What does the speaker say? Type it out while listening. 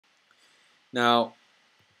Now,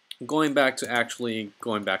 going back to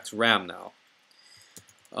RAM now.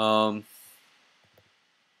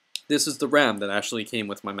 This is the RAM that actually came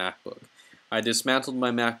with my MacBook. I dismantled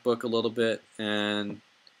my MacBook a little bit, and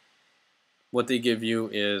what they give you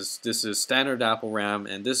is this is standard Apple RAM,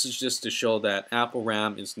 and this is just to show that Apple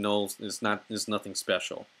RAM is nothing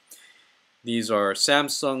special. These are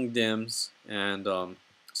Samsung DIMMs, and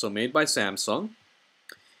so made by Samsung.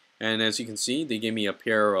 And as you can see, they gave me a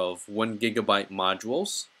pair of 1 GB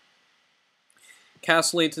modules.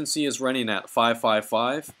 Cache latency is running at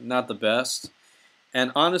 555, not the best.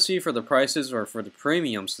 And honestly, for the prices or for the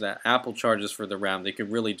premiums that Apple charges for the RAM, they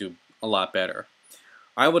could really do a lot better.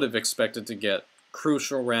 I would have expected to get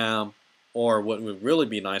Crucial RAM, or what would really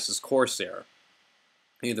be nice is Corsair.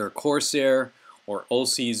 Either Corsair or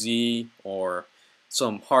OCZ or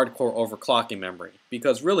some hardcore overclocking memory.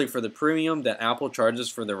 Because really, for the premium that Apple charges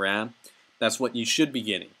for the RAM, that's what you should be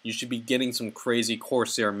getting. You should be getting some crazy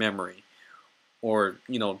Corsair memory, or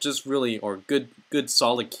just really, or good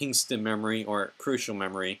solid Kingston memory or Crucial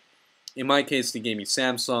memory. In my case, they gave me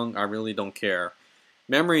Samsung. I really don't care.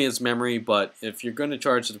 Memory is memory, but if you're going to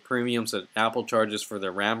charge the premiums that Apple charges for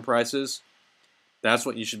their RAM prices, that's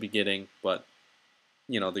what you should be getting. But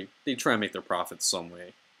they try and make their profits some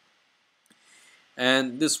way.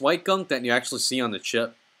 And this white gunk that you actually see on the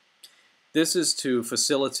chip, this is to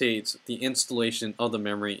facilitate the installation of the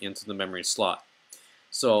memory into the memory slot.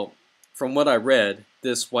 So from what I read,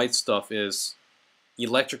 this white stuff is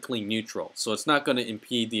electrically neutral. So it's not going to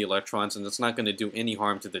impede the electrons, and it's not going to do any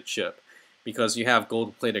harm to the chip, because you have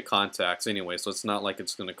gold-plated contacts anyway, so it's not like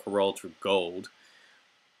it's going to corrode through gold.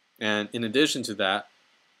 And in addition to that,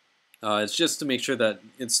 it's just to make sure that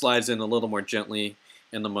it slides in a little more gently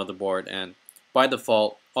in the motherboard, and by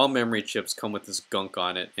default, all memory chips come with this gunk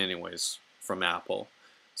on it anyways from Apple.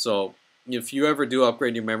 So if you ever do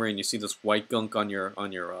upgrade your memory and you see this white gunk on your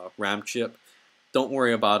RAM chip, don't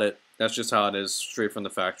worry about it. That's just how it is, straight from the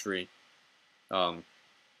factory. And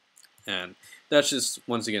that's just,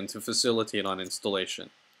 once again, to facilitate on installation.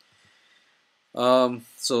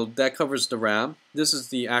 So that covers the RAM. This is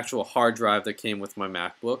the actual hard drive that came with my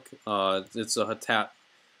MacBook. It's a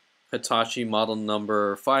Hitachi model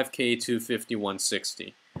number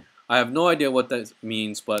 5K250-160. I have no idea what that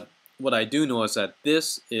means, but what I do know is that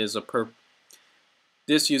this uses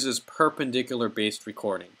perpendicular based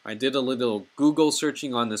recording. I did a little Google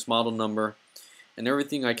searching on this model number, and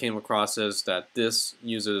everything I came across says that this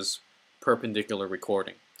uses perpendicular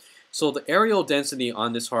recording. So the areal density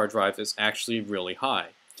on this hard drive is actually really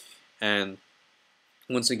high. And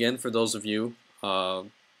once again, for those of you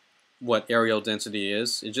what areal density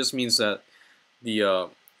is, it just means that the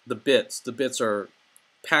bits are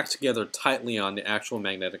packed together tightly on the actual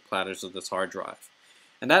magnetic platters of this hard drive.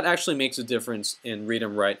 And that actually makes a difference in read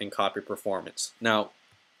and write and copy performance. Now,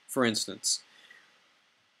 for instance,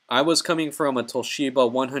 I was coming from a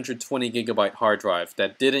Toshiba 120 GB hard drive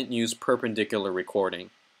that didn't use perpendicular recording.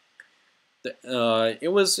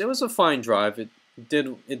 It was a fine drive. It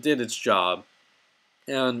did its job.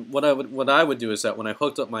 And what I would do is that when I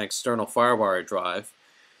hooked up my external FireWire drive,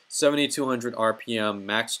 7200 RPM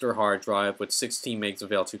Maxter hard drive with 16 megs of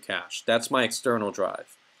L2 cache. That's my external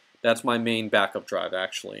drive. That's my main backup drive,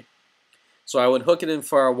 actually. So I would hook it in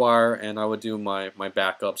FireWire, and I would do my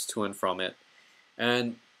backups to and from it.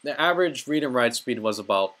 And the average read and write speed was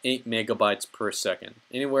about 8 megabytes per second.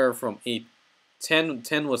 Anywhere from 10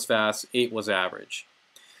 was fast, 8 was average.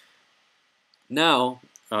 Now,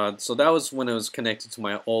 so that was when it was connected to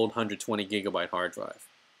my old 120 gigabyte hard drive.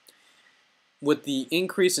 With the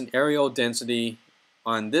increase in areal density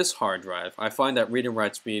on this hard drive, I find that read and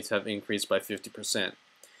write speeds have increased by 50%.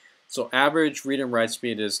 So average read and write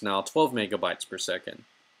speed is now 12 megabytes per second.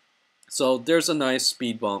 So there's a nice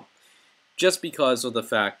speed bump just because of the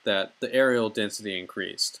fact that the areal density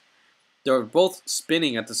increased. They're both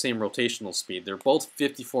spinning at the same rotational speed. They're both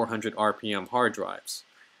 5400 RPM hard drives.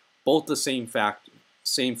 Both the same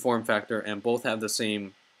form factor, and both have the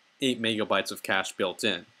same 8 megabytes of cache built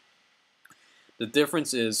in. The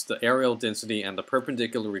difference is the areal density and the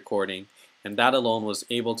perpendicular recording, and that alone was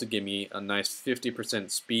able to give me a nice 50%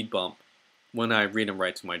 speed bump when I read and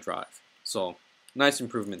write to my drive. So, nice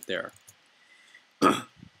improvement there.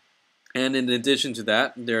 And in addition to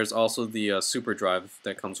that, there's also the SuperDrive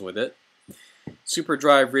that comes with it.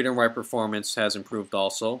 SuperDrive read and write performance has improved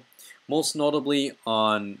also, most notably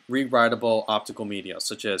on rewritable optical media,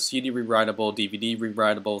 such as CD rewritable, DVD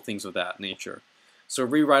rewritable, things of that nature. So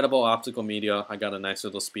rewritable optical media, I got a nice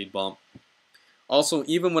little speed bump. Also,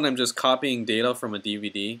 even when I'm just copying data from a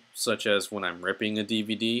DVD, such as when I'm ripping a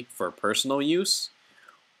DVD for personal use,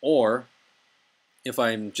 or if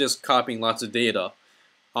I'm just copying lots of data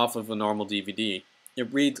off of a normal DVD,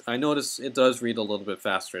 I notice it does read a little bit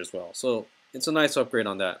faster as well. So it's a nice upgrade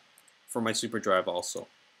on that for my SuperDrive also.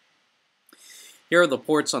 Here are the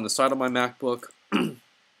ports on the side of my MacBook.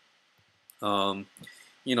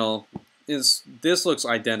 You know, this looks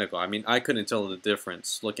identical. I mean, I couldn't tell the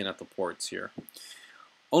difference looking at the ports here.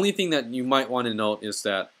 Only thing that you might want to note is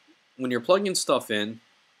that when you're plugging stuff in,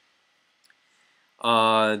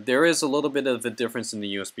 there is a little bit of a difference in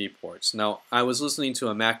the USB ports. Now, I was listening to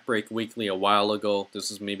a Mac Break Weekly a while ago.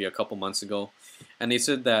 This is maybe a couple months ago. And they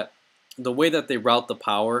said that the way that they route the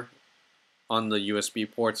power on the USB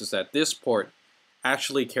ports is that this port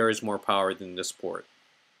actually carries more power than this port.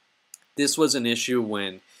 This was an issue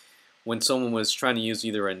when someone was trying to use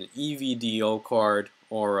either an EVDO card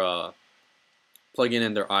or plug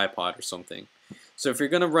in their iPod or something. So if you're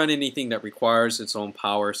going to run anything that requires its own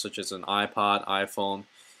power, such as an iPod, iPhone,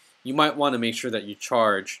 you might want to make sure that you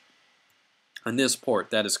charge on this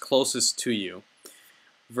port that is closest to you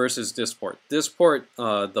versus this port. This port,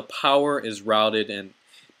 the power is routed, and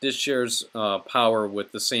this shares power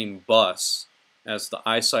with the same bus as the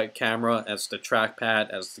iSight camera, as the trackpad,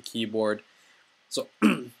 as the keyboard. So,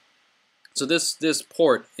 so this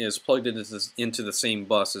port is plugged into the same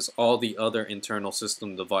bus as all the other internal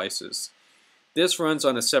system devices. This runs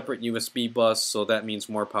on a separate USB bus, so that means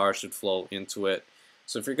more power should flow into it.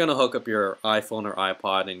 So if you're going to hook up your iPhone or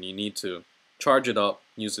iPod and you need to charge it up,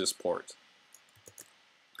 use this port.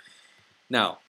 Now,